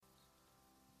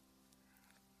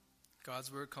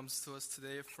God's word comes to us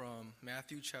today from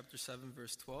Matthew chapter 7,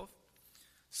 verse 12.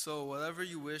 So whatever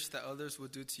you wish that others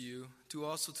would do to you, do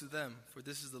also to them, for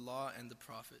this is the law and the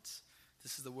prophets.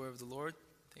 This is the word of the Lord.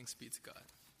 Thanks be to God.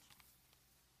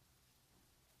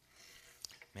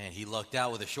 Man, he lucked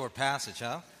out with a short passage,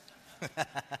 huh?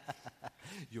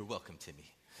 You're welcome, Timmy.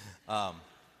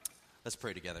 Let's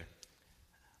pray together.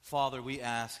 Father, we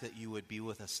ask that you would be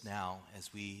with us now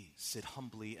as we sit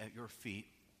humbly at your feet.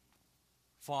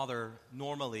 Father,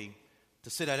 normally,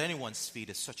 to sit at anyone's feet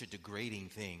is such a degrading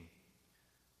thing,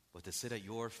 but to sit at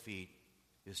your feet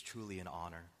is truly an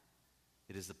honor.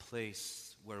 It is the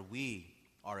place where we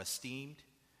are esteemed.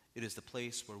 It is the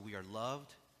place where we are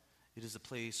loved. It is the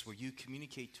place where you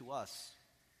communicate to us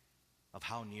of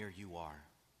how near you are.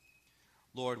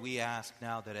 Lord, we ask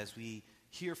now that as we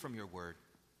hear from your word,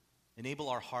 enable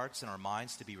our hearts and our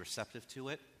minds to be receptive to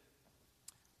it.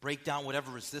 Break down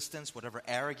whatever resistance, whatever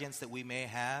arrogance that we may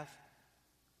have.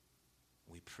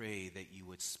 We pray that you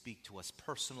would speak to us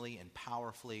personally and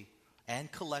powerfully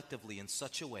and collectively in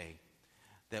such a way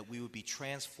that we would be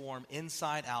transformed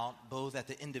inside out, both at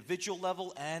the individual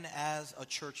level and as a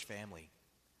church family.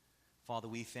 Father,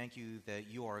 we thank you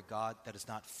that you are a God that is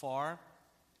not far,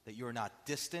 that you are not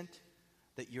distant,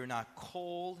 that you're not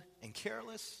cold and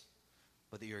careless,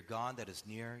 but that you're a God that is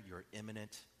near, you're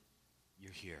imminent,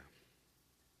 you're here.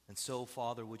 And so,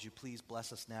 Father, would you please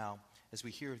bless us now as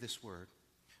we hear this word?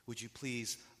 Would you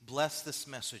please bless this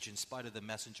message in spite of the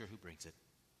messenger who brings it?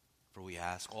 For we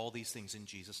ask all these things in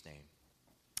Jesus' name.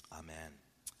 Amen.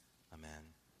 Amen.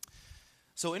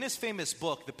 So in his famous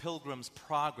book, The Pilgrim's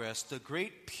Progress, the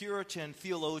great Puritan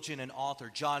theologian and author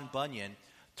John Bunyan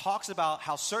talks about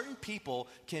how certain people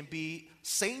can be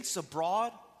saints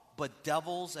abroad but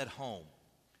devils at home.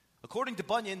 According to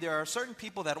Bunyan, there are certain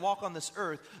people that walk on this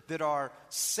earth that are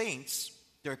saints.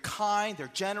 They're kind,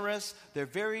 they're generous, they're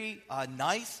very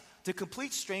nice to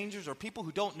complete strangers or people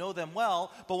who don't know them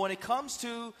well. But when it comes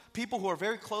to people who are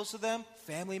very close to them,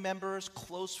 family members,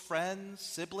 close friends,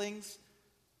 siblings,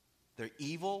 they're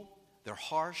evil, they're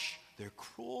harsh, they're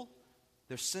cruel,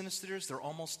 they're sinister, they're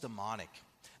almost demonic.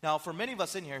 Now, for many of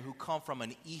us in here who come from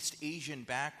an East Asian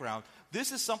background,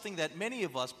 this is something that many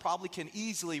of us probably can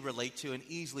easily relate to and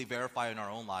easily verify in our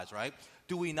own lives, right?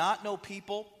 Do we not know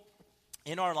people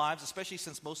in our lives, especially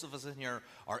since most of us in here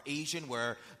are Asian,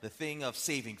 where the thing of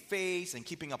saving face and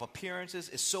keeping up appearances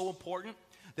is so important,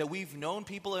 that we've known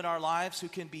people in our lives who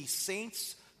can be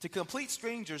saints to complete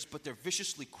strangers, but they're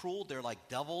viciously cruel, they're like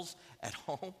devils at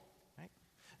home?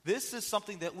 This is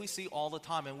something that we see all the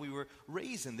time, and we were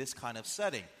raised in this kind of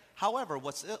setting. However,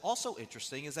 what's also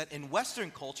interesting is that in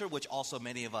Western culture, which also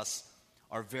many of us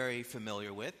are very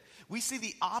familiar with, we see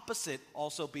the opposite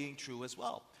also being true as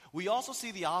well. We also see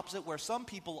the opposite, where some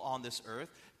people on this earth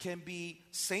can be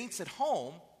saints at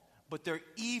home, but they're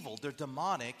evil, they're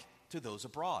demonic to those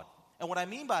abroad. And what I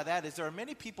mean by that is there are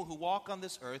many people who walk on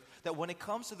this earth that when it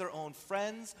comes to their own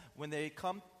friends, when it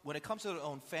comes to their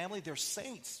own family, they're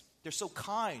saints. They're so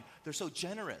kind, they're so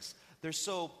generous, they're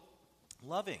so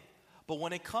loving. But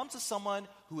when it comes to someone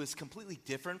who is completely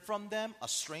different from them, a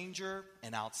stranger,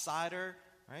 an outsider,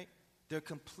 right? They're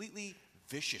completely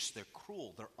vicious, they're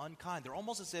cruel, they're unkind. They're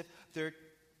almost as if they're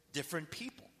different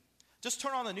people. Just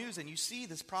turn on the news and you see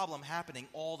this problem happening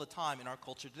all the time in our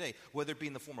culture today, whether it be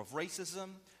in the form of racism,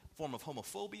 form of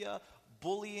homophobia,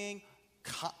 bullying,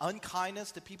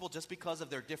 unkindness to people just because of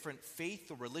their different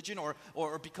faith or religion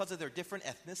or because of their different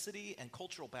ethnicity and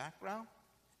cultural background.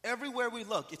 Everywhere we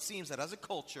look, it seems that as a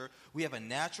culture, we have a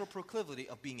natural proclivity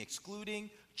of being excluding,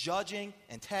 judging,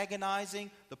 antagonizing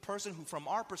the person who, from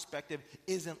our perspective,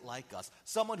 isn't like us.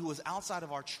 Someone who is outside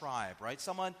of our tribe, right?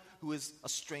 Someone who is a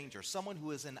stranger, someone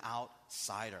who is an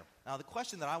outsider. Now, the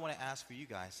question that I want to ask for you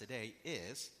guys today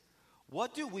is,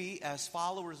 what do we as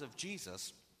followers of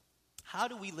Jesus, how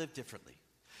do we live differently?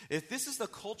 If this is the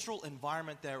cultural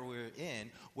environment that we're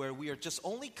in, where we are just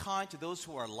only kind to those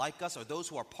who are like us or those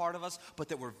who are part of us, but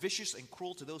that we're vicious and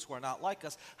cruel to those who are not like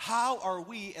us, how are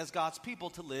we as God's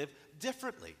people to live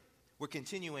differently? We're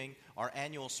continuing our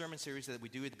annual sermon series that we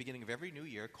do at the beginning of every new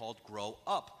year called Grow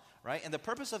Up, right? And the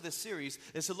purpose of this series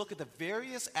is to look at the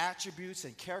various attributes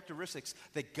and characteristics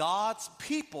that God's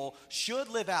people should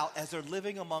live out as they're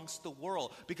living amongst the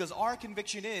world. Because our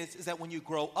conviction is that when you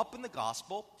grow up in the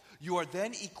gospel, you are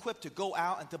then equipped to go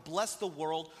out and to bless the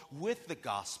world with the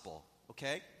gospel,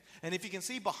 okay? And if you can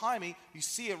see behind me, you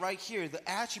see it right here, the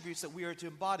attributes that we are to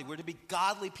embody. We're to be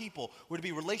godly people. We're to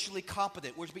be relationally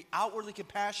competent. We're to be outwardly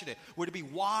compassionate. We're to be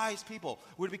wise people.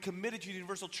 We're to be committed to the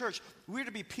universal church. We're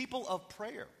to be people of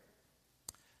prayer.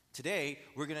 Today,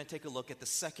 we're going to take a look at the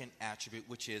second attribute,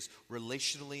 which is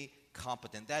relationally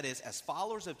competent. That is, as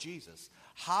followers of Jesus,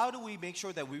 how do we make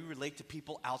sure that we relate to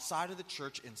people outside of the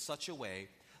church in such a way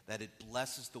that it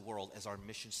blesses the world, as our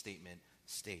mission statement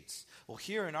states? Well,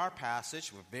 here in our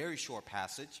passage, a very short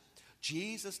passage,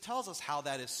 Jesus tells us how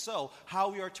that is so, how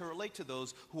we are to relate to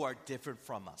those who are different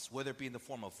from us, whether it be in the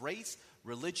form of race,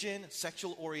 religion,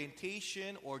 sexual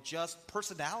orientation, or just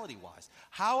personality-wise.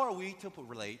 How are we to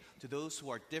relate to those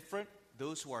who are different,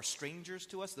 those who are strangers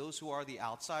to us, those who are the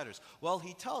outsiders? Well,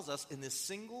 he tells us in this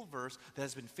single verse that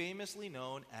has been famously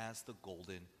known as the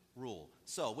Golden Rule.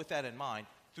 So, with that in mind,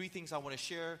 3 things I want to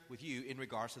share with you in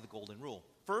regards to the Golden Rule.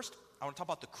 First, I want to talk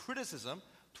about the criticism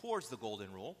towards the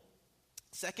Golden Rule.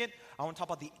 Second, I want to talk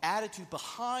about the attitude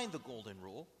behind the Golden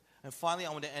Rule. And finally,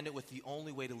 I want to end it with the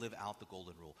only way to live out the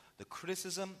Golden Rule. The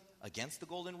criticism against the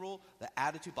Golden Rule, the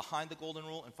attitude behind the Golden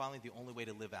Rule, and finally, the only way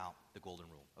to live out the Golden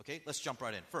Rule. Okay, let's jump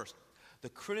right in. First, the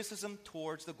criticism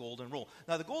towards the Golden Rule.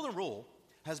 Now, the Golden Rule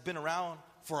has been around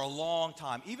for a long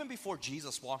time, even before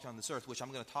Jesus walked on this earth, which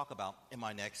I'm going to talk about in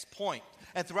my next point.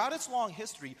 And throughout its long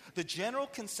history, the general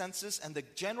consensus and the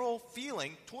general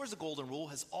feeling towards the Golden Rule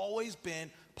has always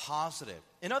been positive.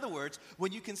 In other words,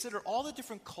 when you consider all the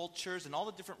different cultures and all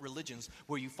the different religions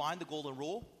where you find the Golden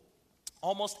Rule,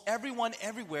 almost everyone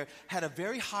everywhere had a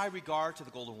very high regard to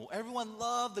the Golden Rule. Everyone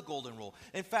loved the Golden Rule.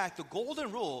 In fact, the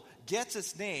Golden Rule gets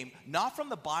its name not from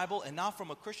the Bible and not from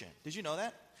a Christian. Did you know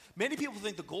that? Many people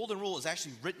think the Golden Rule is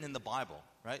actually written in the Bible,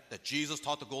 right? That Jesus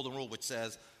taught the Golden Rule, which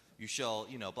says, you shall,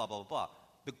 blah, blah, blah, blah.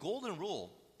 The Golden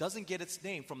Rule doesn't get its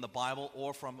name from the Bible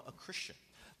or from a Christian.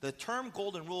 The term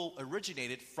Golden Rule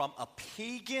originated from a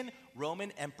pagan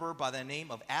Roman emperor by the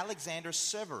name of Alexander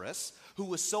Severus, who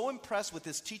was so impressed with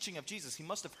this teaching of Jesus, he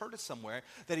must have heard it somewhere,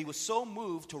 that he was so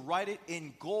moved to write it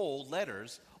in gold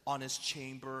letters on his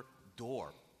chamber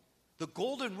door. The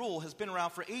Golden Rule has been around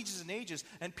for ages and ages,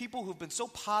 and people who've been so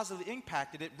positively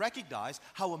impacted it recognize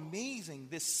how amazing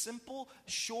this simple,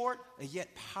 short, and yet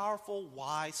powerful,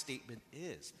 wise statement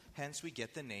is. Hence, we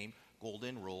get the name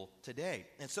Golden Rule today.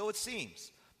 And so it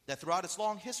seems that throughout its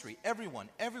long history, everyone,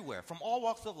 everywhere, from all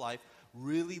walks of life,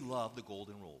 really loved the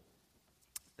Golden Rule.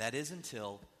 That is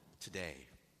until today.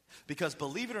 Because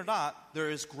believe it or not,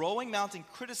 there is growing mounting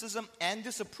criticism and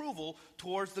disapproval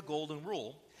towards the Golden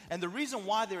Rule. And the reason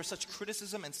why there is such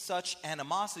criticism and such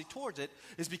animosity towards it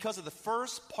is because of the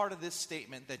first part of this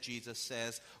statement that Jesus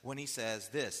says when he says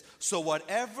this. So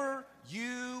whatever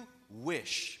you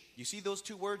wish. You see those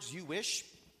 2 words, you wish?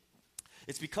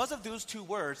 It's because of those 2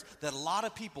 words that a lot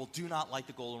of people do not like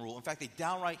the Golden Rule. In fact, they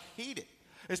downright hate it.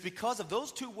 It's because of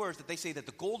those 2 words that they say that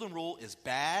the Golden Rule is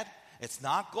bad, it's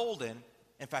not golden,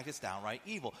 in fact, it's downright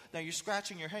evil. Now, you're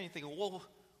scratching your head and you're thinking,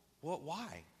 well,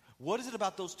 why? What is it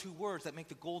about those 2 words that make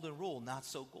the Golden Rule not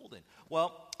so golden?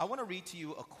 Well, I want to read to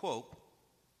you a quote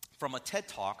from a TED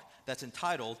Talk that's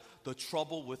entitled, The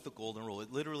Trouble with the Golden Rule.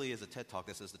 It literally is a TED Talk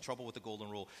that says, The Trouble with the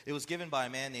Golden Rule. It was given by a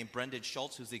man named Brendan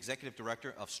Schultz, who's the Executive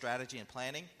Director of Strategy and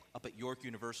Planning up at York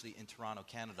University in Toronto,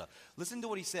 Canada. Listen to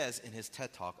what he says in his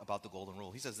TED Talk about the Golden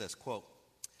Rule. He says this, quote,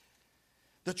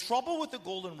 "The trouble with the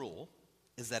Golden Rule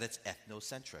is that it's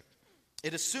ethnocentric.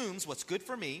 It assumes what's good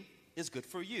for me is good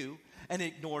for you, and it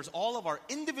ignores all of our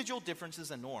individual differences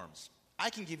and norms. I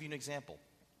can give you an example.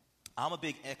 I'm a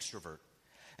big extrovert.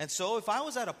 And so if I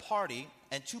was at a party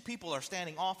and 2 people are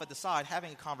standing off at the side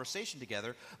having a conversation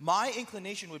together, my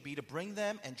inclination would be to bring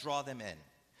them and draw them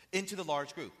into the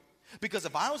large group. Because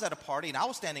if I was at a party and I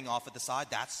was standing off at the side,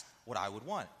 that's what I would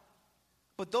want.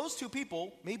 But those 2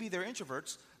 people, maybe they're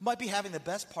introverts, might be having the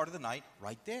best part of the night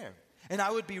right there. And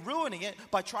I would be ruining it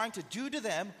by trying to do to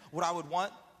them what I would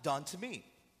want done to me.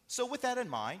 So with that in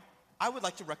mind, I would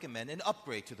like to recommend an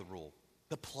upgrade to the rule,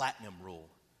 the Platinum Rule.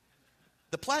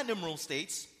 The Platinum Rule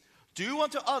states, do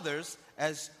unto others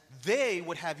as they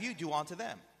would have you do unto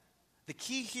them. The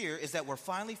key here is that we're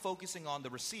finally focusing on the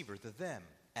receiver, the them,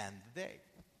 and the they.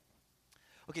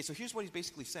 Okay, so here's what he's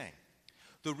basically saying.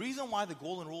 The reason why the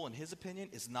Golden Rule, in his opinion,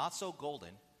 is not so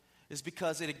golden is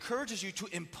because it encourages you to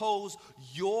impose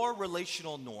your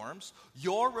relational norms,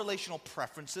 your relational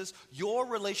preferences, your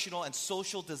relational and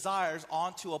social desires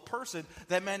onto a person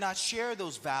that may not share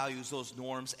those values, those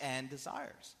norms, and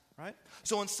desires. Right?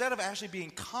 So instead of actually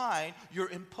being kind, you're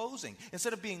imposing.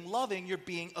 Instead of being loving, you're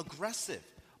being aggressive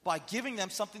by giving them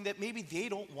something that maybe they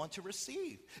don't want to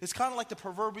receive. It's kind of like the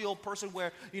proverbial person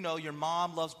where, your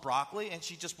mom loves broccoli and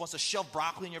she just wants to shove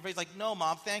broccoli in your face. Like, no,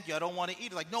 Mom, thank you. I don't want to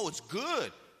eat it. Like, no, it's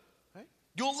good. Right?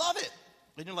 You'll love it.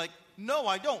 And you're like, no,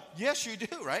 I don't. Yes, you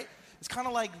do, right? It's kind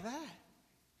of like that.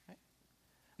 Right?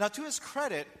 Now, to his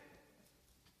credit,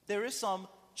 there is some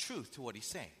truth to what he's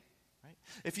saying. Right?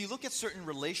 If you look at certain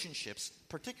relationships,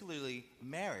 particularly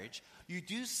marriage, you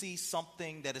do see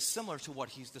something that is similar to what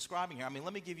he's describing here. I mean,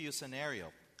 let me give you a scenario.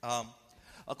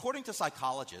 According to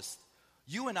psychologists,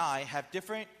 you and I have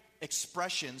different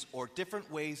expressions or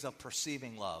different ways of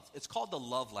perceiving love. It's called the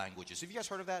love languages. Have you guys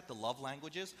heard of that, the love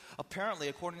languages? Apparently,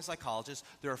 according to psychologists,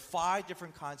 there are 5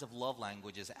 different kinds of love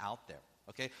languages out there.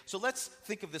 Okay, so let's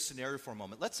think of this scenario for a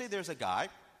moment. Let's say there's a guy,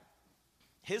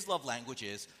 his love language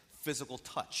is physical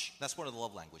touch. That's one of the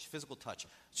love language, physical touch.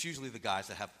 It's usually the guys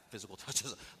that have physical touch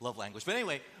as a love language. But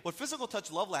anyway, what physical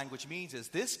touch love language means is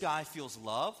this guy feels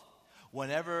love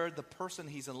whenever the person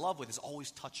he's in love with is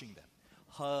always touching them.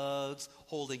 Hugs,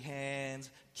 holding hands,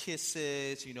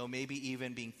 kisses, maybe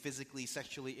even being physically,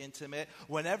 sexually intimate.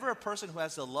 Whenever a person who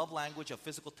has the love language of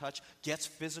physical touch gets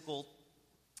physical,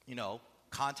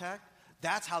 contact,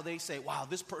 that's how they say, wow,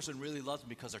 this person really loves me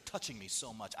because they're touching me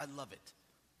so much. I love it.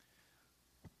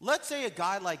 Let's say a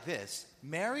guy like this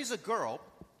marries a girl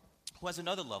who has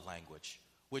another love language,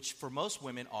 which for most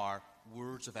women are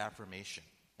words of affirmation.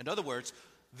 In other words,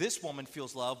 this woman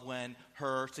feels love when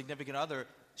her significant other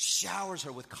showers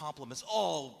her with compliments.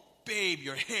 Oh, babe,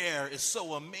 your hair is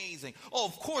so amazing. Oh,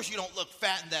 of course you don't look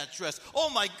fat in that dress. Oh,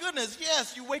 my goodness,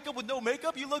 yes, you wake up with no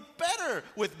makeup, you look better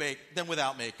than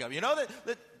without makeup.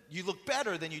 That you look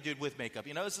better than you did with makeup.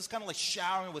 It's just kind of like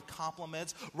showering with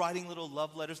compliments, writing little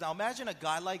love letters. Now, imagine a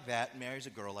guy like that marries a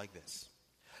girl like this.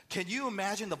 Can you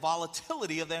imagine the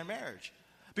volatility of their marriage?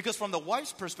 Because from the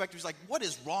wife's perspective, she's like, what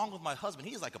is wrong with my husband?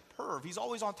 He is like a perv. He's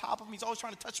always on top of me. He's always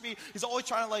trying to touch me. He's always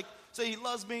trying to say he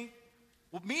loves me.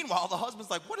 Well, meanwhile, the husband's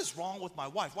like, what is wrong with my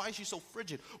wife? Why is she so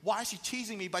frigid? Why is she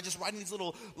teasing me by just writing these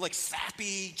little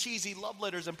sappy, cheesy love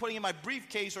letters and putting in my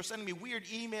briefcase or sending me weird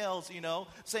emails,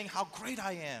 saying how great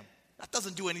I am? That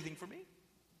doesn't do anything for me.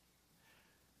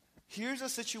 Here's a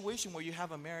situation where you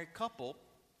have a married couple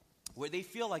where they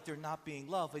feel like they're not being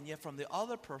loved, and yet from the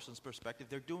other person's perspective,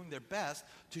 they're doing their best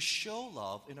to show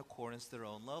love in accordance to their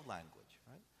own love language,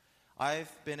 right?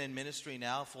 I've been in ministry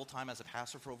now full-time as a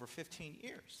pastor for over 15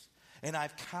 years, and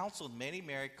I've counseled many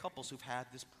married couples who've had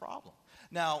this problem.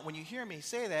 Now, when you hear me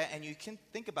say that, and you can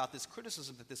think about this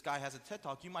criticism that this guy has at TED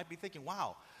Talk, you might be thinking,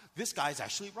 wow, this guy's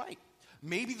actually right.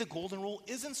 Maybe the golden rule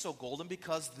isn't so golden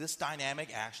because this dynamic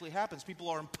actually happens. People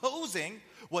are imposing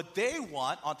what they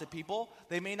want onto people.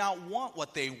 They may not want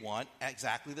what they want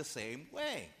exactly the same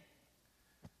way.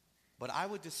 But I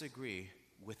would disagree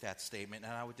with that statement,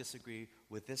 and I would disagree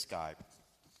with this guy.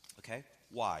 Okay?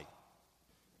 Why?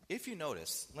 If you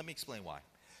notice, let me explain why.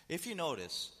 If you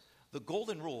notice, the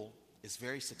golden rule is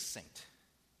very succinct.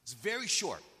 It's very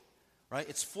short. Right?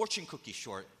 It's fortune cookie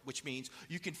short, which means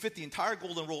you can fit the entire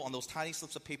golden rule on those tiny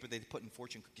slips of paper they put in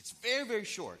fortune cookies. It's very, very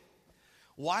short.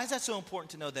 Why is that so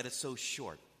important to know that it's so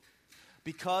short?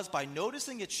 Because by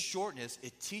noticing its shortness,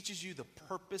 it teaches you the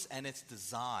purpose and its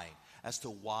design as to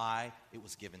why it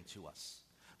was given to us.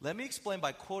 Let me explain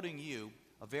by quoting you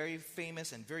a very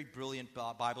famous and very brilliant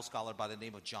Bible scholar by the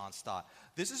name of John Stott.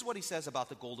 This is what he says about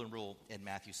the golden rule in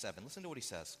Matthew 7. Listen to what he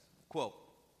says. Quote,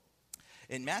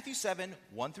 in Matthew 7,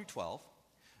 1 through 12,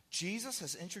 Jesus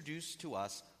has introduced to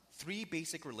us 3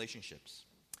 basic relationships.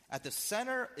 At the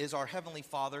center is our Heavenly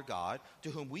Father God, to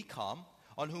whom we come,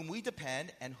 on whom we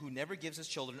depend, and who never gives his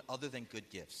children other than good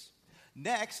gifts.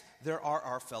 Next, there are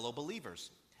our fellow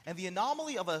believers. And the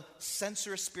anomaly of a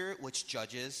censorious spirit which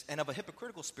judges, and of a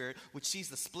hypocritical spirit which sees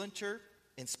the splinter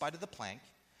in spite of the plank,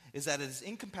 is that it is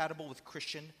incompatible with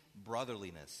Christian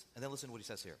brotherliness. And then listen to what he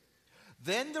says here.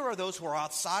 Then there are those who are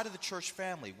outside of the church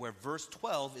family, where verse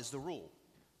 12 is the rule,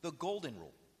 the golden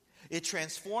rule. It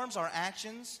transforms our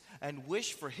actions and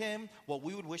wish for him what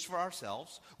we would wish for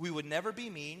ourselves. We would never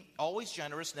be mean, always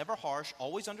generous, never harsh,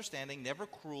 always understanding, never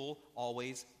cruel,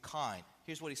 always kind.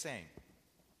 Here's what he's saying.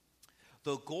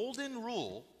 The golden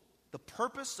rule, the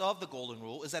purpose of the golden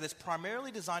rule, is that it's primarily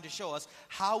designed to show us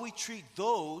how we treat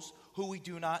those who we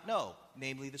do not know,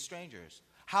 namely the strangers.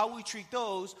 How we treat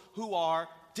those who are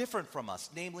different from us,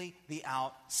 namely the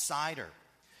outsider.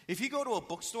 If you go to a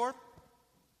bookstore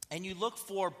and you look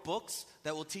for books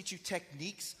that will teach you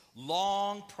techniques,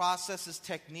 long processes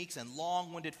techniques and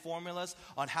long-winded formulas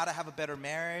on how to have a better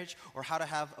marriage or how to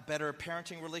have a better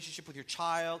parenting relationship with your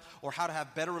child or how to have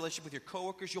a better relationship with your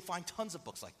coworkers, you'll find tons of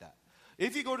books like that.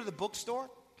 If you go to the bookstore,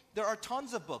 there are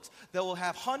tons of books that will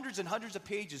have hundreds and hundreds of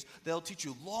pages that will teach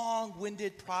you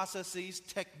long-winded processes,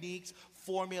 techniques,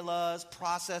 formulas,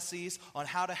 processes on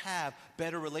how to have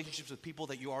better relationships with people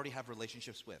that you already have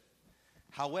relationships with.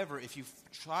 However, if you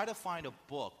try to find a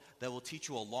book that will teach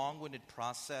you a long-winded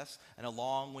process and a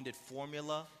long-winded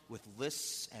formula with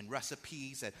lists and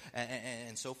recipes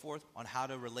and so forth on how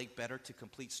to relate better to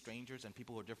complete strangers and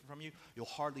people who are different from you, you'll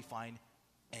hardly find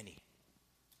any.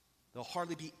 There'll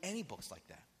hardly be any books like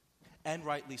that. And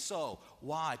rightly so.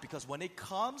 Why? Because when it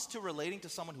comes to relating to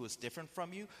someone who is different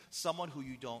from you, someone who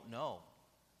you don't know,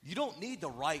 you don't need the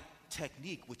right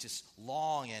technique, which is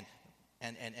long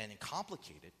and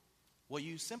complicated. What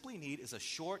you simply need is a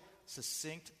short,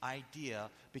 succinct idea,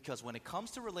 because when it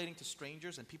comes to relating to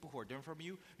strangers and people who are different from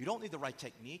you, you don't need the right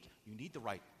technique, you need the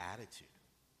right attitude.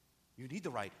 You need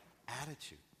the right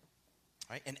attitude.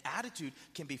 Right? An attitude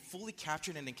can be fully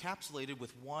captured and encapsulated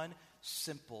with one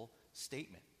simple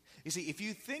statement. You see, if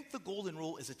you think the golden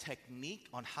rule is a technique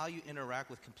on how you interact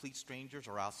with complete strangers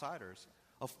or outsiders,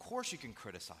 of course you can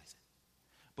criticize it.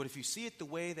 But if you see it the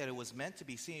way that it was meant to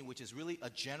be seen, which is really a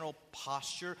general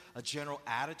posture, a general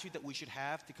attitude that we should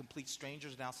have to complete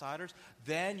strangers and outsiders,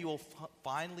 then you'll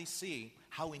finally see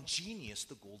how ingenious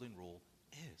the golden rule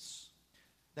is.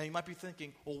 Now you might be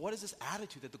thinking, well, what is this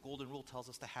attitude that the golden rule tells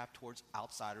us to have towards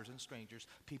outsiders and strangers,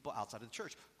 people outside of the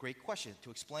church? Great question.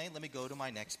 To explain, let me go to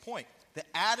my next point. The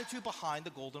attitude behind the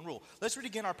golden rule. Let's read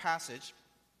again our passage,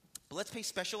 but let's pay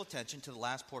special attention to the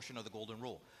last portion of the golden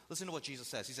rule. Listen to what Jesus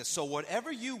says. He says, so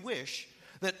whatever you wish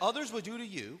that others would do to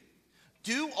you,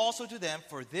 do also to them,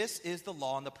 for this is the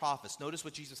law and the prophets. Notice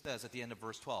what Jesus says at the end of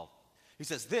verse 12. He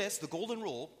says, this, the golden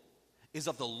rule, is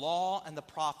of the law and the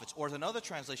prophets. Or as another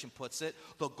translation puts it,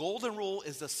 the golden rule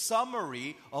is the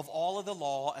summary of all of the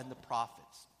law and the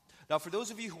prophets. Now, for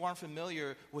those of you who aren't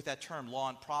familiar with that term, law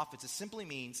and prophets, it simply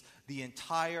means the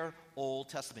entire Old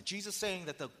Testament. Jesus is saying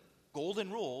that the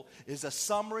golden rule is a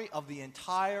summary of the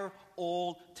entire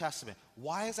Old Testament.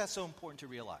 Why is that so important to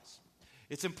realize?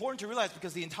 It's important to realize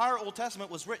because the entire Old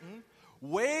Testament was written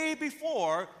way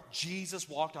before Jesus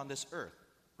walked on this earth,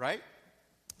 right?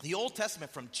 The Old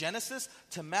Testament from Genesis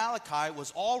to Malachi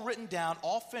was all written down,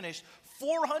 all finished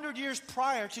 400 years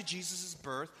prior to Jesus'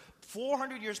 birth,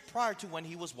 400 years prior to when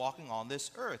he was walking on this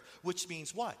earth, which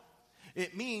means what?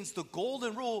 It means the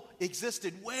golden rule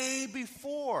existed way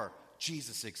before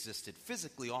Jesus existed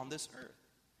physically on this earth.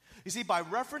 You see, by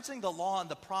referencing the law and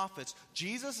the prophets,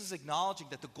 Jesus is acknowledging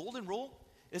that the golden rule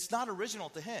is not original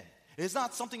to him. It's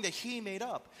not something that he made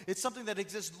up. It's something that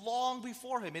exists long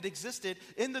before him. It existed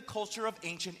in the culture of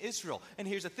ancient Israel. And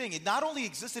here's the thing. It not only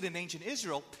existed in ancient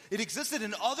Israel, it existed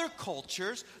in other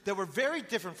cultures that were very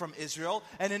different from Israel,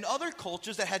 and in other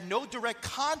cultures that had no direct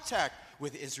contact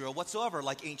with Israel whatsoever,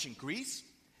 like ancient Greece,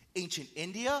 ancient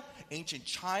India, ancient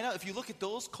China. If you look at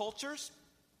those cultures,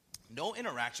 no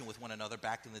interaction with one another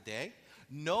back in the day.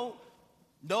 No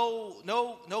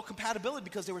compatibility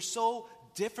because they were so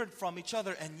different from each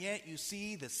other, and yet you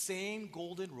see the same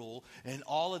golden rule in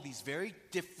all of these very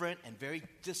different and very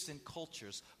distant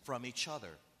cultures from each other.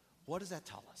 What does that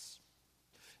tell us?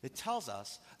 It tells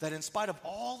us that in spite of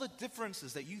all the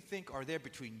differences that you think are there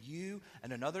between you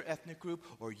and another ethnic group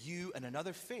or you and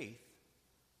another faith,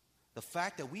 the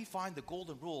fact that we find the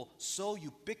golden rule so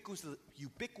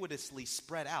ubiquitously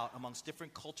spread out amongst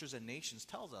different cultures and nations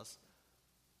tells us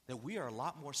that we are a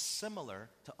lot more similar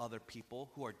to other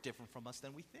people who are different from us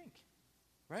than we think,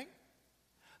 right?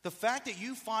 The fact that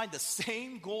you find the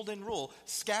same golden rule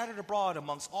scattered abroad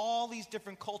amongst all these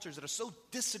different cultures that are so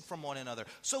distant from one another,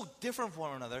 so different from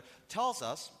one another, tells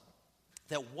us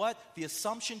that what the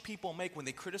assumption people make when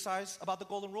they criticize about the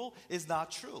golden rule is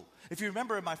not true. If you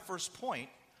remember in my first point,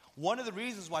 one of the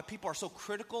reasons why people are so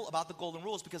critical about the golden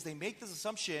rule is because they make this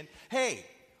assumption, hey,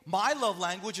 my love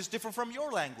language is different from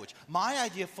your language. My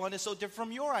idea of fun is so different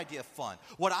from your idea of fun.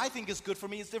 What I think is good for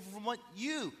me is different from what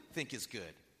you think is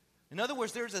good. In other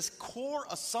words, there's this core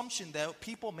assumption that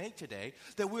people make today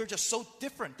that we're just so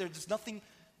different. There's nothing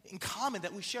in common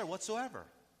that we share whatsoever.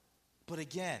 But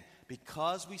again,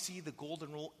 because we see the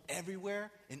golden rule everywhere,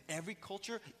 in every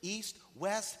culture, East,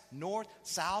 West, North,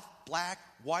 South, Black,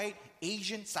 White,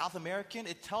 Asian, South American,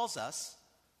 it tells us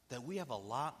that we have a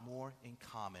lot more in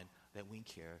common than we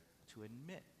care to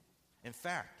admit. In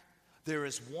fact, there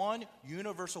is one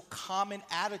universal common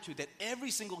attitude that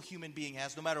every single human being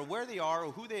has, no matter where they are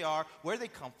or who they are, where they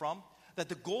come from, that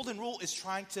the golden rule is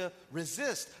trying to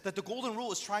resist, that the golden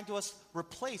rule is trying to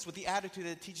replace with the attitude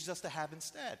that it teaches us to have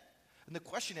instead. And the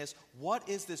question is, what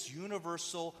is this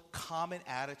universal common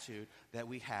attitude that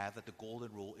we have that the golden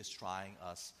rule is trying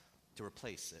us to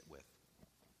replace it with?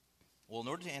 Well, in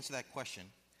order to answer that question,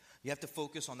 you have to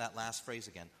focus on that last phrase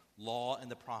again, law and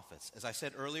the prophets. As I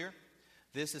said earlier,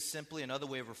 this is simply another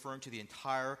way of referring to the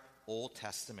entire Old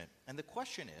Testament. And the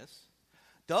question is,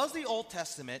 does the Old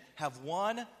Testament have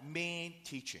one main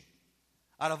teaching?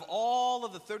 Out of all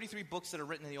of the 33 books that are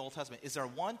written in the Old Testament, is there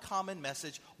one common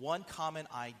message, one common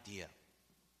idea?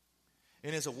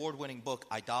 In his award-winning book,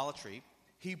 Idolatry,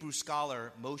 Hebrew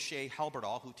scholar Moshe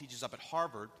Halberdahl, who teaches up at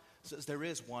Harvard, says there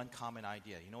is one common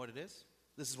idea. You know what it is?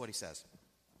 This is what he says.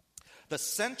 The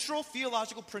central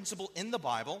theological principle in the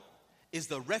Bible is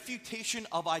the refutation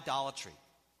of idolatry.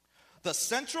 The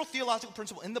central theological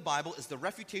principle in the Bible is the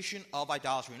refutation of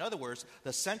idolatry. In other words,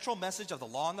 the central message of the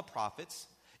law and the prophets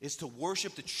is to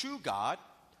worship the true God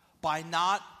by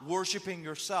not worshiping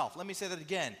yourself. Let me say that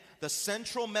again. The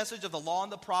central message of the law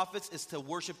and the prophets is to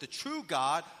worship the true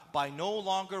God by no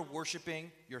longer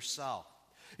worshiping yourself.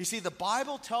 You see, the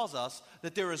Bible tells us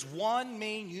that there is one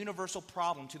main universal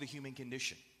problem to the human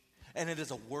condition, and it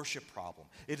is a worship problem.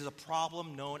 It is a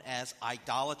problem known as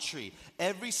idolatry.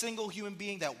 Every single human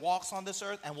being that walks on this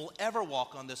earth and will ever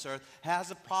walk on this earth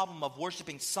has a problem of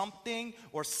worshiping something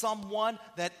or someone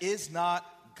that is not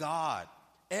God.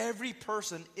 Every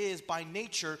person is by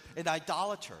nature an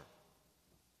idolater.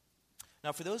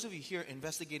 Now, for those of you here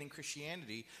investigating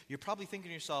Christianity, you're probably thinking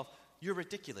to yourself, "You're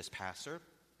ridiculous, Pastor.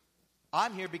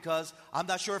 I'm here because I'm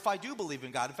not sure if I do believe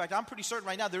in God. In fact, I'm pretty certain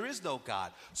right now there is no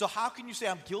God. So how can you say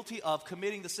I'm guilty of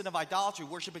committing the sin of idolatry,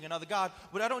 worshiping another God,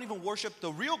 when I don't even worship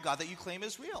the real God that you claim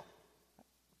is real?"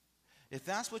 If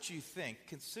that's what you think,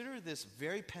 consider this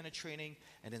very penetrating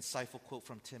and insightful quote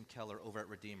from Tim Keller over at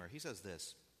Redeemer. He says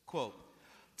this, quote,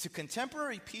 "To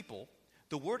contemporary people,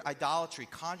 the word idolatry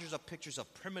conjures up pictures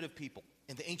of primitive people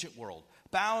in the ancient world,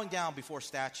 bowing down before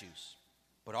statues.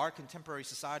 But our contemporary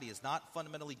society is not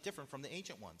fundamentally different from the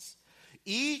ancient ones.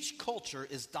 Each culture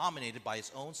is dominated by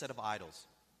its own set of idols.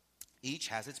 Each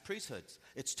has its priesthoods,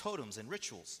 its totems and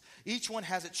rituals. Each one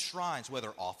has its shrines,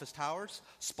 whether office towers,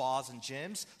 spas and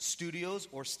gyms, studios,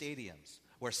 or stadiums,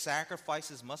 where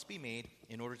sacrifices must be made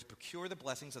in order to procure the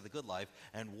blessings of the good life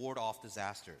and ward off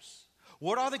disasters.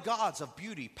 What are the gods of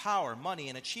beauty, power, money,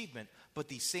 and achievement but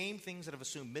these same things that have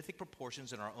assumed mythic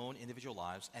proportions in our own individual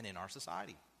lives and in our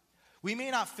society? We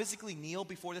may not physically kneel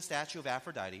before the statue of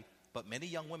Aphrodite, but many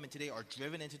young women today are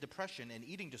driven into depression and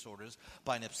eating disorders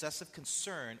by an obsessive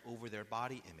concern over their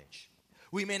body image.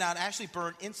 We may not actually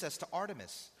burn incense to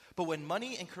Artemis, but when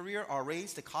money and career are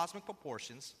raised to cosmic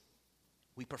proportions,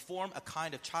 we perform a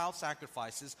kind of child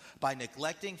sacrifices by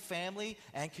neglecting family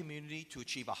and community to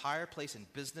achieve a higher place in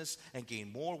business and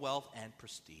gain more wealth and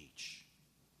prestige."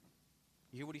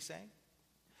 You hear what he's saying?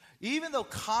 Even though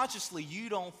consciously you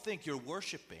don't think you're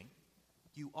worshiping,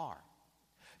 you are.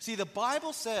 See, the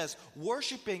Bible says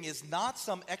worshiping is not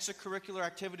some extracurricular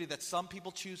activity that some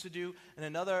people choose to do and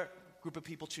another group of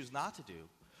people choose not to do.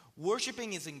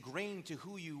 Worshiping is ingrained to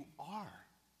who you are,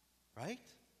 right?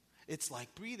 It's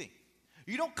like breathing.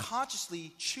 You don't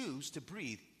consciously choose to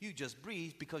breathe. You just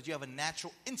breathe because you have a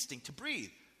natural instinct to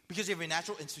breathe, because you have a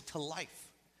natural instinct to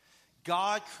life.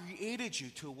 God created you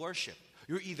to worship.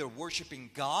 You're either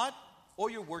worshiping God or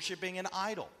you're worshiping an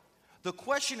idol. The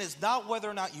question is not whether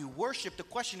or not you worship. The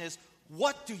question is,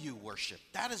 what do you worship?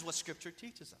 That is what Scripture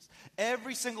teaches us.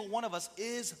 Every single one of us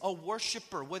is a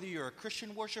worshiper, whether you're a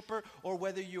Christian worshiper or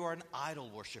whether you are an idol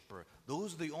worshiper.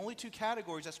 Those are the only two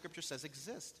categories that Scripture says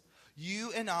exist.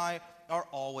 You and I are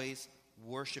always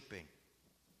worshiping.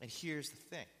 And here's the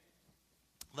thing.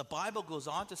 The Bible goes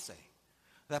on to say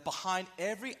that behind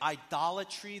every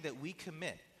idolatry that we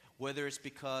commit, whether it's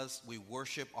because we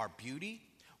worship our beauty,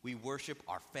 we worship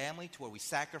our family to where we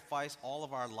sacrifice all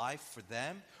of our life for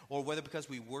them, or whether because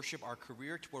we worship our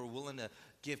career to where we're willing to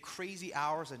give crazy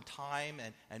hours and time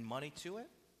and money to it,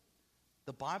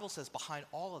 the Bible says behind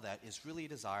all of that is really a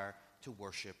desire to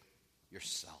worship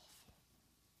yourself.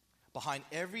 Behind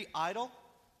every idol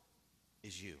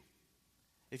is you.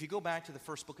 If you go back to the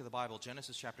first book of the Bible,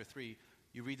 Genesis chapter 3,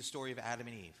 you read the story of Adam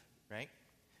and Eve, right?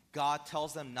 God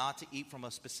tells them not to eat from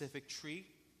a specific tree,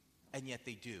 and yet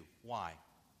they do. Why?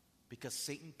 Because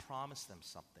Satan promised them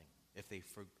something if they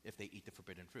eat the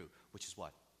forbidden fruit, which is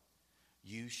what?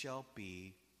 You shall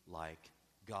be like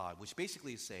God, which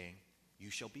basically is saying you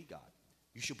shall be God.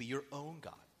 You shall be your own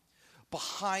God.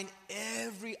 Behind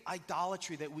every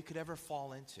idolatry that we could ever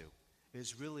fall into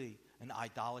is really an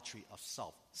idolatry of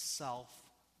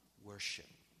self-worship.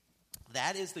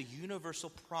 That is the universal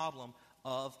problem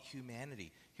of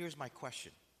humanity. Here's my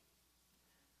question.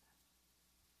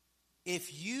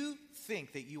 If you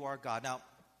think that you are God, now,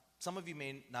 some of you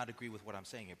may not agree with what I'm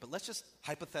saying here, but let's just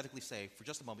hypothetically say, for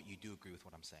just a moment, you do agree with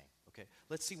what I'm saying, okay?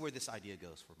 Let's see where this idea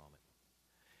goes for a moment.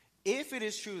 If it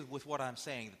is true with what I'm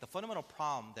saying, that the fundamental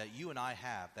problem that you and I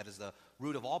have, that is the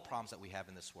root of all problems that we have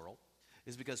in this world,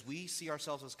 is because we see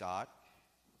ourselves as God,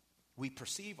 we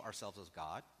perceive ourselves as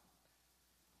God,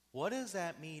 what does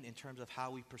that mean in terms of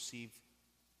how we perceive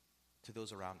to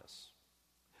those around us?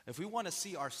 If we want to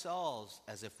see ourselves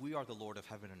as if we are the Lord of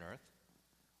heaven and earth,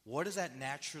 what does that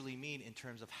naturally mean in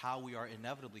terms of how we are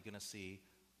inevitably going to see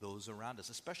those around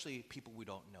us, especially people we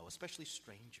don't know, especially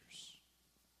strangers?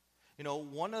 You know,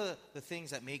 one of the things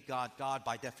that make God God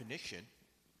by definition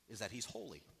is that he's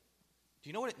holy. Do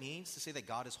you know what it means to say that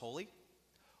God is holy?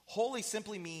 Holy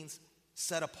simply means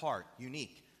set apart,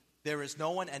 unique. There is no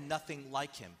one and nothing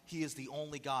like him. He is the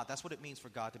only God. That's what it means for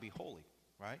God to be holy,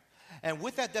 right? And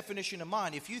with that definition in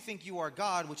mind, if you think you are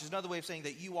God, which is another way of saying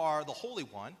that you are the Holy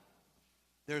One,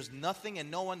 there's nothing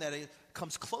and no one that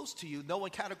comes close to you, no one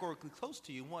categorically close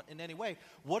to you in any way.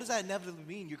 What does that inevitably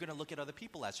mean you're going to look at other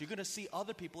people as? You're going to see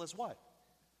other people as what?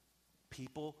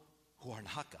 People who are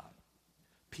not God.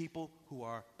 People who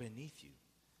are beneath you.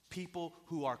 People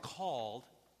who are called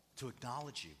to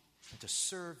acknowledge you and to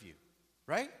serve you,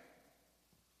 right?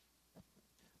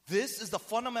 This is the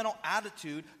fundamental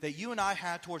attitude that you and I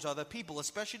have towards other people,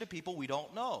 especially the people we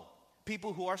don't know,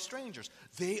 people who are strangers.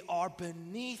 They are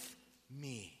beneath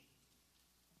me.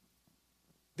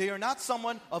 They are not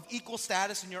someone of equal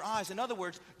status in your eyes. In other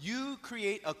words, you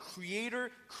create a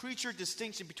creator-creature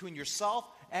distinction between yourself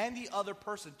and the other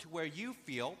person to where you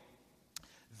feel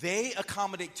they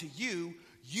accommodate to you,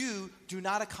 you do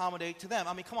not accommodate to them.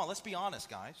 I mean, come on, let's be honest,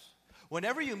 guys.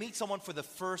 Whenever you meet someone for the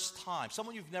first time,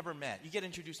 someone you've never met, you get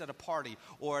introduced at a party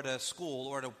or at a school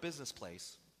or at a business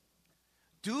place,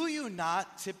 do you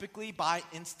not typically, by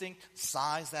instinct,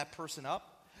 size that person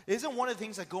up? Isn't one of the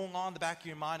things that going on in the back of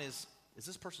your mind is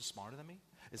this person smarter than me?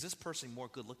 Is this person more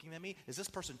good-looking than me? Is this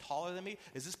person taller than me?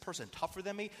 Is this person tougher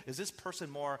than me? Is this person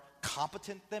more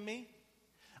competent than me?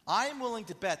 I am willing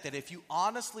to bet that if you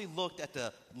honestly looked at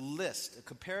the list, a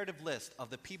comparative list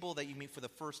of the people that you meet for the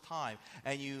first time,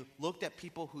 and you looked at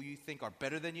people who you think are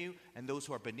better than you and those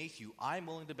who are beneath you, I'm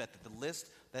willing to bet that the list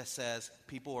that says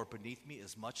people are beneath me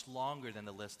is much longer than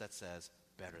the list that says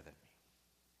better than me.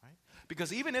 Right?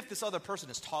 Because even if this other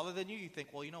person is taller than you, you think,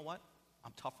 well, you know what?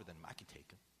 I'm tougher than him. I can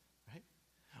take him. Right?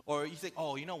 Or you think,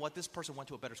 oh, you know what? This person went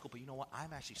to a better school, but you know what?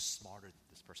 I'm actually smarter than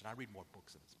this person. I read more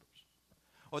books than this person.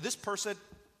 Or this person,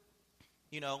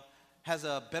 has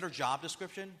a better job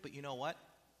description, but you know what?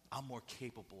 I'm more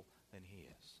capable than he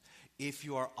is. If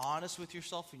you are honest with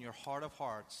yourself in your heart of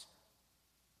hearts,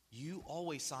 you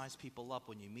always size people up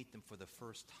when you meet them for the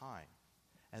first time.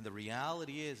 And the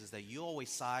reality is that you always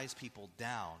size people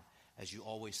down as you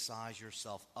always size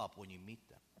yourself up when you meet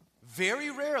them. Very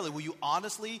rarely will you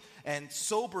honestly and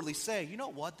soberly say, you know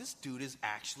what, this dude is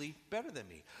actually better than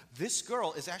me. This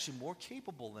girl is actually more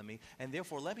capable than me, and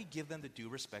therefore let me give them the due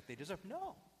respect they deserve.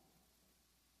 No.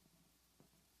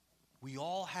 We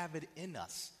all have it in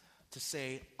us to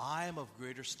say, I am of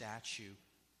greater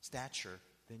stature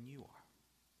than you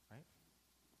are. Right?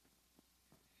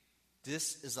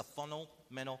 This is a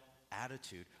fundamental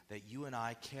attitude that you and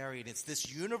I carry, and it's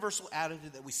this universal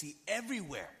attitude that we see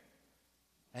everywhere.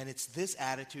 And it's this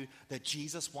attitude that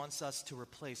Jesus wants us to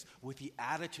replace with the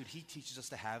attitude he teaches us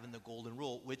to have in the Golden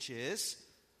Rule, which is,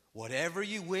 whatever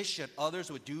you wish that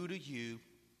others would do to you,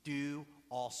 do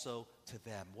also to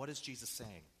them. What is Jesus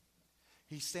saying?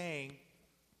 He's saying,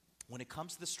 when it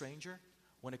comes to the stranger,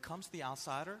 when it comes to the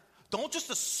outsider, don't just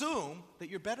assume that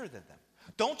you're better than them.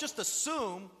 Don't just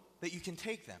assume that you can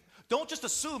take them. Don't just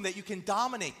assume that you can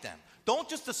dominate them. Don't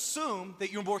just assume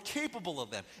that you're more capable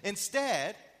of them.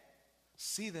 Instead,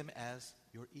 see them as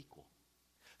your equal.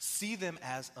 See them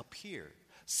as a peer.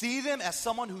 See them as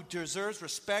someone who deserves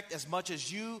respect as much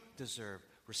as you deserve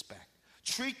respect.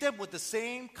 Treat them with the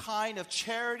same kind of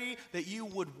charity that you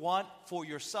would want for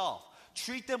yourself.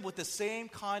 Treat them with the same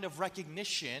kind of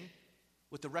recognition,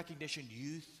 with the recognition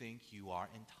you think you are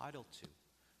entitled to.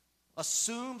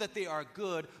 Assume that they are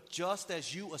good just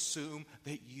as you assume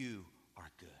that you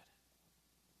are good.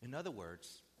 In other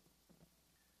words,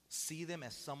 see them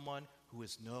as someone who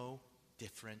is no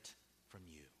different from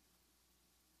you.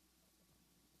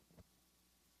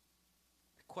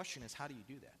 The question is, how do you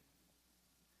do that?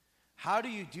 How do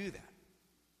you do that?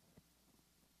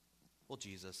 Well,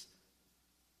 Jesus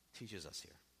teaches us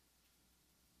here.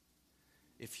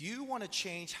 If you want to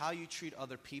change how you treat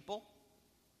other people,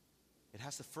 it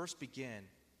has to first begin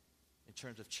in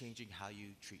terms of changing how you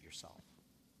treat yourself.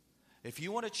 If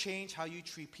you want to change how you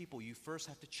treat people, you first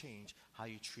have to change how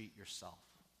you treat yourself.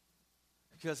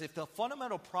 Because if the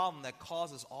fundamental problem that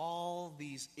causes all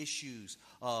these issues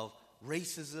of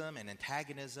racism and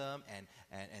antagonism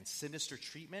and sinister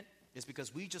treatment is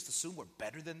because we just assume we're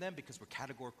better than them because we're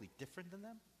categorically different than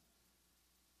them,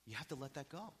 you have to let that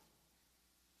go.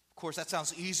 Of course, that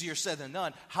sounds easier said than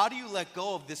done. How do you let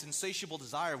go of this insatiable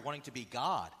desire of wanting to be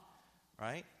God,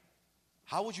 right?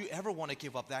 How would you ever want to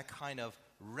give up that kind of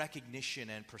recognition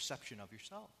and perception of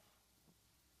yourself?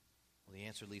 Well, the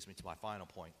answer leads me to my final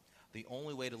point. The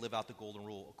only way to live out the Golden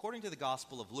Rule. According to the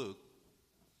Gospel of Luke,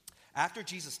 after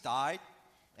Jesus died,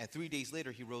 and 3 days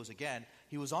later he rose again,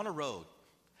 he was on a road.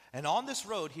 And on this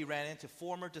road, he ran into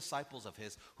former disciples of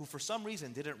his who for some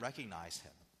reason didn't recognize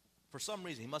him. For some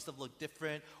reason, he must have looked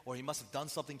different, or he must have done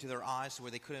something to their eyes to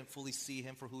where they couldn't fully see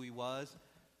him for who he was.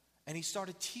 And he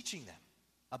started teaching them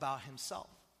about himself.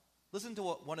 Listen to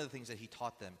one of the things that he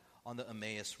taught them on the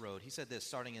Emmaus Road. He said this,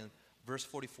 starting in verse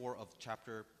 44 of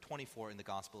chapter 24 in the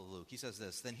Gospel of Luke. He says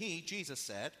this, "Then he, Jesus,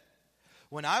 said,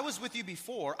 'When I was with you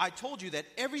before, I told you that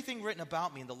everything written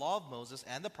about me in the law of Moses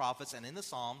and the prophets and in the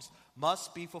Psalms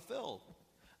must be fulfilled.'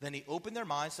 Then he opened their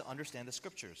minds to understand the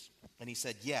scriptures. And he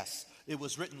said, 'Yes, it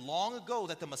was written long ago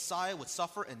that the Messiah would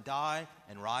suffer and die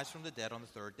and rise from the dead on the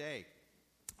third day.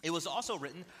 It was also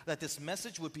written that this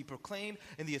message would be proclaimed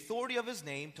in the authority of his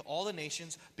name to all the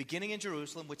nations, beginning in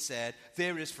Jerusalem, which said,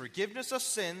 "There is forgiveness of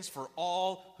sins for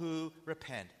all who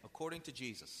repent,'" according to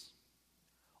Jesus.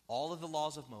 All of the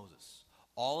laws of Moses,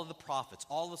 all of the prophets,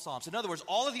 all of the Psalms, in other words,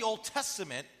 all of the Old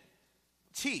Testament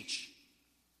teach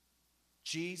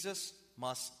Jesus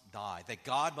must die, that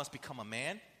God must become a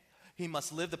man. He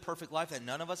must live the perfect life that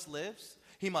none of us lives.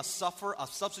 He must suffer a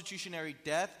substitutionary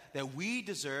death that we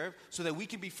deserve so that we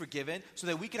can be forgiven, so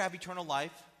that we can have eternal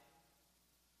life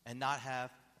and not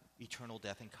have eternal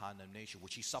death and condemnation,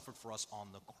 which he suffered for us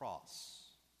on the cross.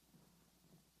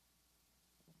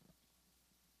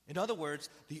 In other words,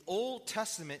 the Old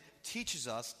Testament teaches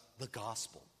us the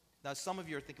gospel. Now, some of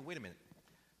you are thinking, wait a minute,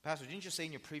 Pastor, didn't you say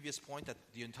in your previous point that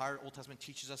the entire Old Testament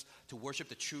teaches us to worship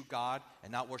the true God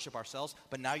and not worship ourselves?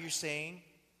 But now you're saying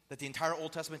that the entire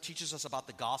Old Testament teaches us about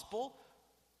the gospel?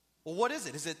 Well, what is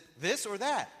it? Is it this or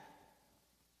that?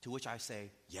 To which I say,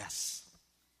 yes.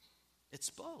 It's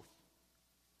both.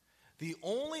 The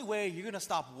only way you're going to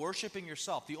stop worshiping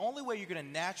yourself, the only way you're going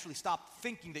to naturally stop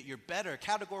thinking that you're better,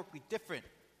 categorically different,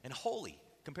 and holy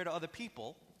compared to other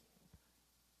people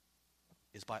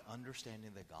is by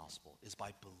understanding the gospel, is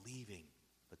by believing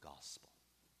the gospel.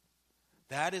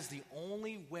 That is the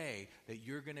only way that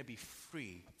you're going to be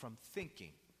free from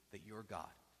thinking that you're God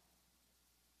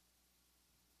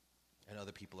and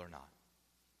other people are not.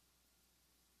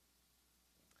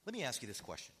 Let me ask you this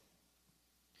question.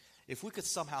 If we could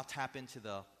somehow tap into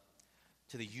the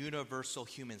universal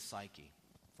human psyche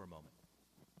for a moment,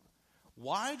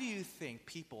 why do you think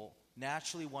people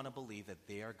naturally want to believe that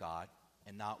they are God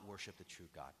and not worship the true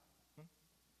God?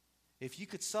 If you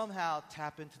could somehow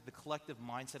tap into the collective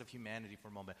mindset of humanity for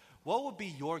a moment, what would be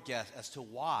your guess as to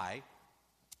why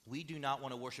we do not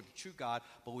want to worship the true God,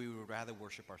 but we would rather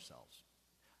worship ourselves?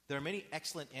 There are many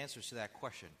excellent answers to that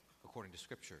question, according to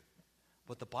Scripture.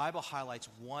 But the Bible highlights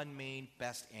one main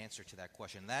best answer to that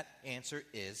question. That answer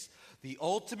is, the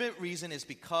ultimate reason is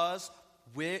because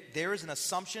there is an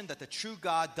assumption that the true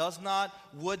God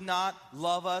would not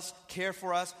love us, care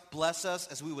for us, bless us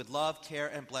as we would love, care,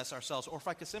 and bless ourselves. Or if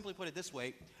I could simply put it this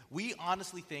way, we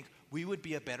honestly think we would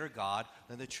be a better God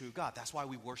than the true God. That's why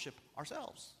we worship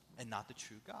ourselves and not the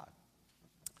true God.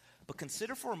 But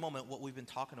consider for a moment what we've been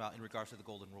talking about in regards to the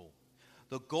Golden Rule.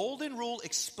 The Golden Rule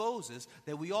exposes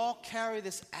that we all carry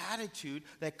this attitude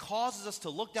that causes us to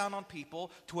look down on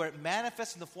people to where it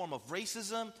manifests in the form of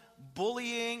racism,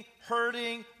 bullying,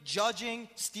 hurting, judging,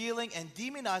 stealing, and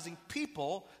demonizing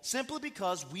people simply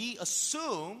because we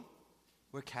assume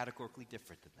we're categorically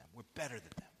different than them. We're better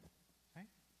than them. Right?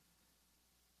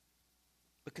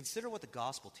 But consider what the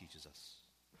gospel teaches us.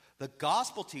 The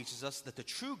gospel teaches us that the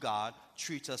true God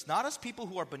treats us not as people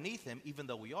who are beneath him, even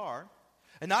though we are,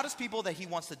 and not as people that he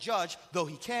wants to judge, though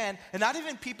he can, and not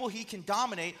even people he can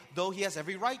dominate, though he has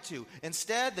every right to.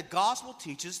 Instead, the gospel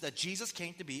teaches that Jesus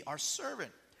came to be our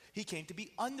servant. He came to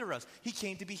be under us. He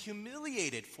came to be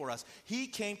humiliated for us. He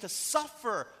came to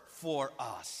suffer for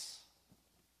us.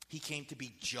 He came to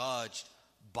be judged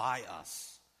by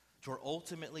us, to where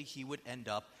ultimately he would end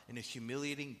up in a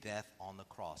humiliating death on the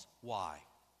cross. Why?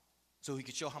 So he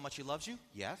could show how much he loves you?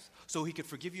 Yes. So he could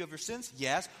forgive you of your sins?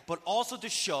 Yes. But also to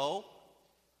show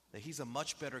that he's a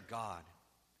much better God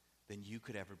than you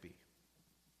could ever be.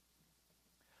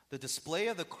 The display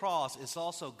of the cross is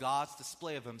also God's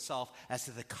display of himself as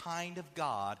to the kind of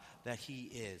God that he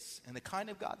is. And the kind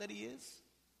of God that he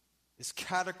is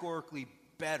categorically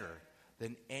better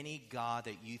than any God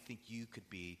that you think you could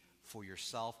be for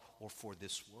yourself or for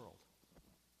this world.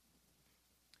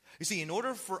 You see, in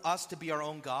order for us to be our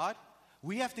own God,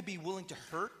 we have to be willing to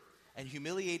hurt and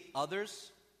humiliate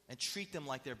others and treat them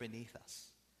like they're beneath us.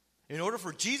 In order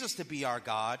for Jesus to be our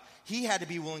God, he had to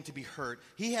be willing to be hurt.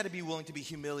 He had to be willing to be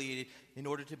humiliated in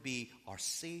order to be our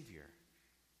Savior.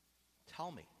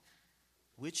 Tell me,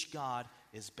 which God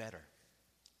is better?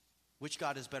 Which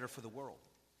God is better for the world?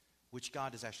 Which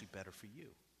God is actually better for you?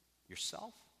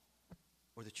 Yourself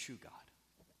or the true God?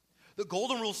 The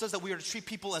golden rule says that we are to treat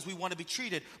people as we want to be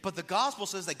treated, but the gospel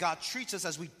says that God treats us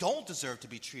as we don't deserve to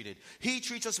be treated. He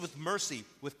treats us with mercy,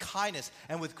 with kindness,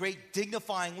 and with great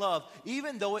dignifying love,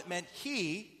 even though it meant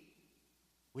he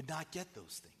would not get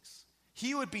those things.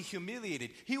 He would be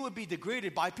humiliated. He would be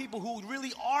degraded by people who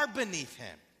really are beneath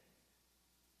him.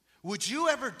 Would you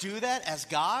ever do that as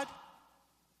God?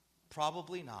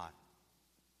 Probably not.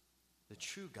 The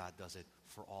true God does it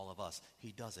for all of us.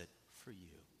 He does it for you.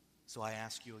 So I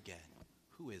ask you again,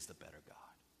 who is the better God?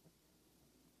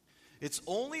 It's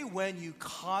only when you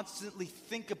constantly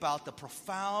think about the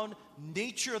profound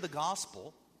nature of the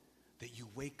gospel that you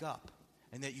wake up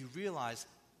and that you realize,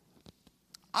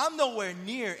 I'm nowhere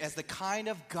near as the kind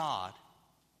of God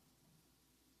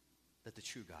that the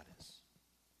true God is.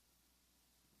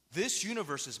 This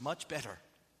universe is much better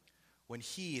when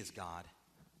he is God,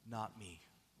 not me.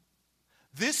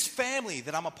 This family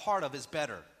that I'm a part of is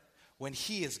better when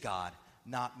he is God,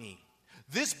 not me.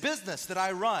 This business that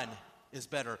I run is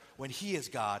better when he is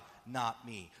God, not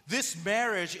me. This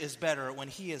marriage is better when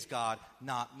he is God,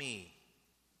 not me.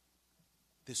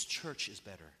 This church is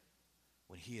better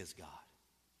when he is God,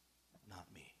 not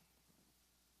me.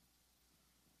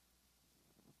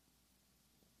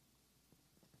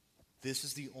 This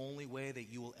is the only way that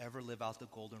you will ever live out the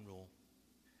golden rule,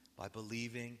 by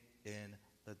believing in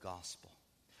the gospel.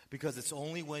 Because it's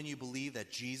only when you believe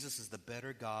that Jesus is the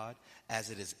better God, as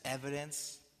it is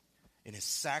evidenced in his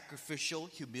sacrificial,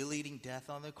 humiliating death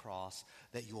on the cross,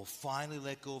 that you will finally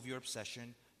let go of your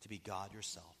obsession to be God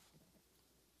yourself.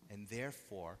 And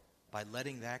therefore, by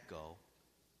letting that go,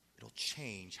 it'll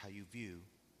change how you view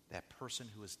that person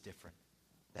who is different,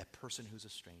 that person who's a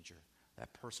stranger,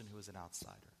 that person who is an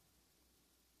outsider.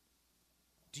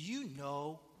 Do you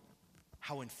know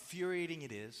how infuriating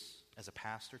it is as a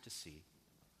pastor to see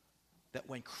that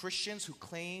when Christians who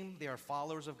claim they are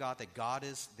followers of God, that God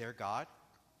is their God,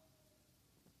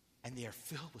 and they are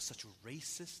filled with such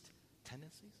racist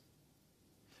tendencies?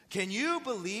 Can you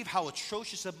believe how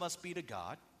atrocious it must be to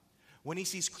God when he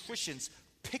sees Christians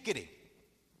picketing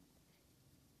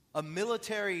a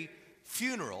military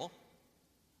funeral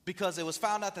because it was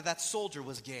found out that that soldier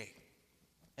was gay?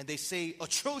 And they say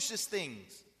atrocious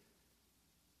things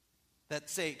that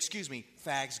say, excuse me,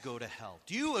 fags go to hell.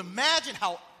 Do you imagine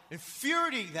how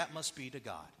infuriating that must be to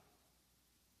God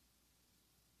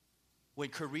when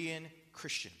Korean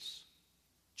Christians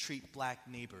treat black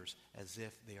neighbors as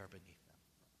if they are beneath them?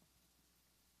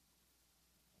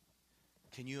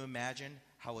 Can you imagine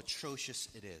how atrocious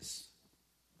it is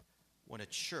when a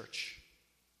church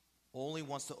only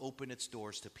wants to open its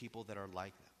doors to people that are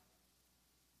like them,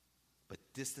 but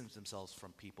distance themselves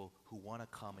from people who want to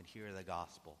come and hear the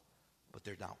gospel, but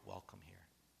they're not welcome here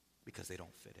because they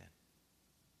don't fit in?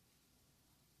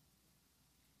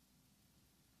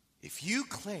 If you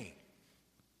claim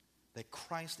that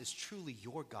Christ is truly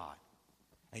your God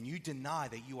and you deny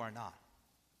that you are not,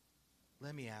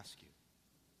 let me ask you,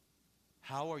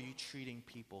 how are you treating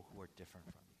people who are different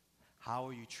from you? How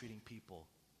are you treating people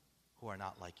who are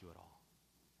not like you at all?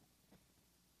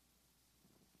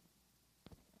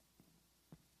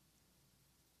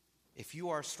 If you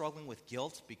are struggling with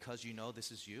guilt because you know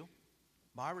this is you,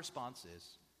 my response is,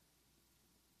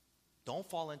 don't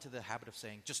fall into the habit of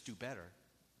saying, just do better.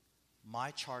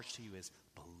 My charge to you is,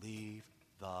 believe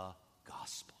the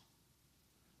gospel.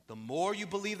 The more you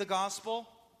believe the gospel,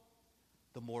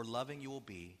 the more loving you will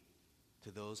be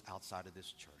to those outside of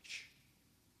this church.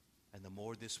 And the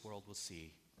more this world will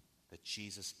see that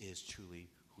Jesus is truly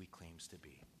who he claims to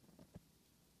be.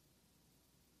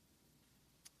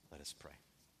 Let us pray.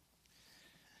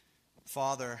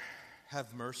 Father,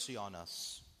 have mercy on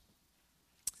us.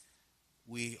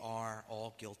 We are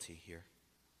all guilty here.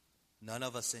 None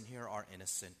of us in here are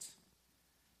innocent.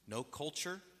 No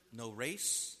culture, no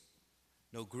race,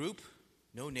 no group,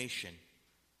 no nation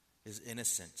is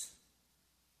innocent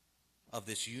of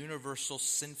this universal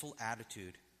sinful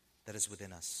attitude that is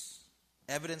within us,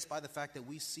 evidenced by the fact that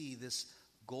we see this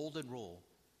golden rule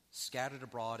scattered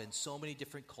abroad in so many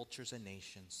different cultures and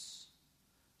nations,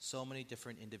 so many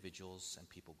different individuals and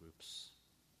people groups.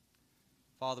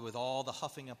 Father, with all the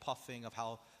huffing and puffing of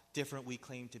how different we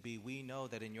claim to be, we know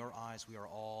that in your eyes we are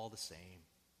all the same.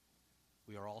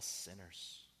 We are all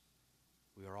sinners.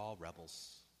 We are all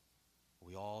rebels.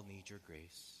 We all need your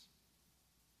grace.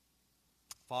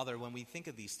 Father, when we think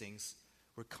of these things,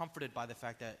 we're comforted by the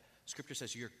fact that Scripture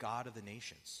says you're God of the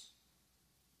nations.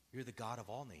 You're the God of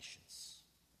all nations,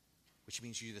 which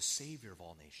means you're the Savior of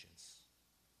all nations.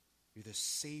 You're the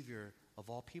Savior of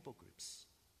all people groups,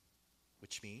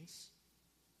 which means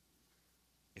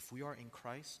if we are in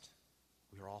Christ,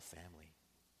 we are all family.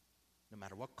 No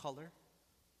matter what color,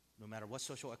 no matter what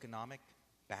socioeconomic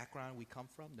background we come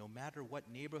from, no matter what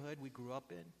neighborhood we grew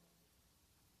up in,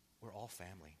 we're all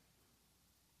family.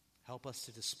 Help us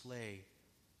to display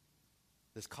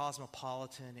this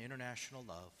cosmopolitan, international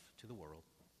love to the world,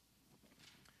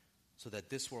 so that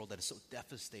this world that is so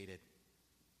devastated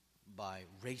by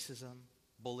racism,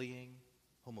 bullying,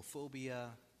 homophobia,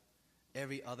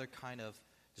 every other kind of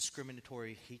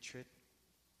discriminatory hatred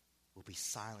will be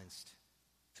silenced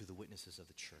through the witnesses of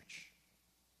the church.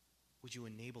 Would you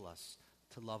enable us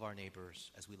to love our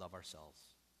neighbors as we love ourselves?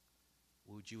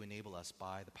 Would you enable us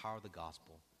by the power of the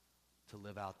gospel to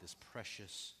live out this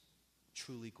precious,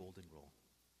 truly golden rule?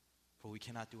 For we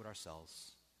cannot do it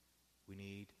ourselves. We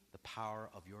need the power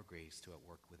of your grace to at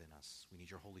work within us. We need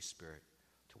your Holy Spirit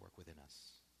to work within us.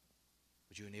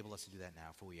 Would you enable us to do that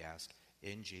now? For we ask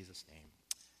in Jesus'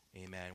 name, amen.